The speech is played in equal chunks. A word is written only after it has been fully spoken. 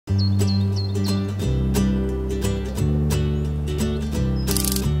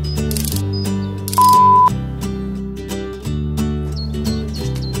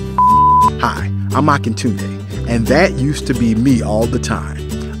I'm Akintunde, and that used to be me all the time,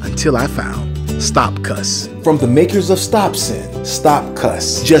 until I found STOP-CUSS. From the makers of Stop Sin,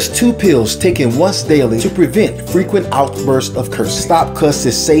 STOP-CUSS. Just 2 pills taken once daily to prevent frequent outbursts of cursing. STOP-CUSS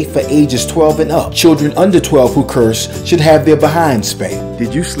is safe for ages 12 and up. Children under 12 who curse should have their behinds spanked.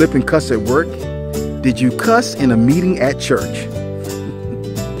 Did you slip and cuss at work? Did you cuss in a meeting at church?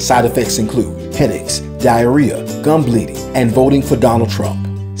 Side effects include headaches, diarrhea, gum bleeding, and voting for Donald Trump.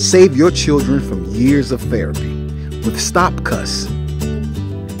 Save your children from years of therapy with STOP-CUSS.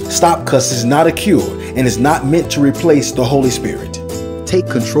 STOP-CUSS is not a cure and is not meant to replace the Holy Spirit. Take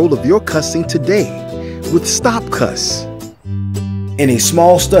control of your cussing today with STOP-CUSS. In a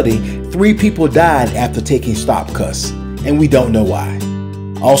small study, 3 people died after taking STOP-CUSS, and we don't know why.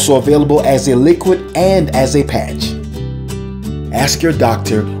 Also available as a liquid and as a patch. Ask your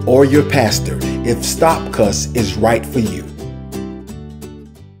doctor or your pastor if STOP-CUSS is right for you.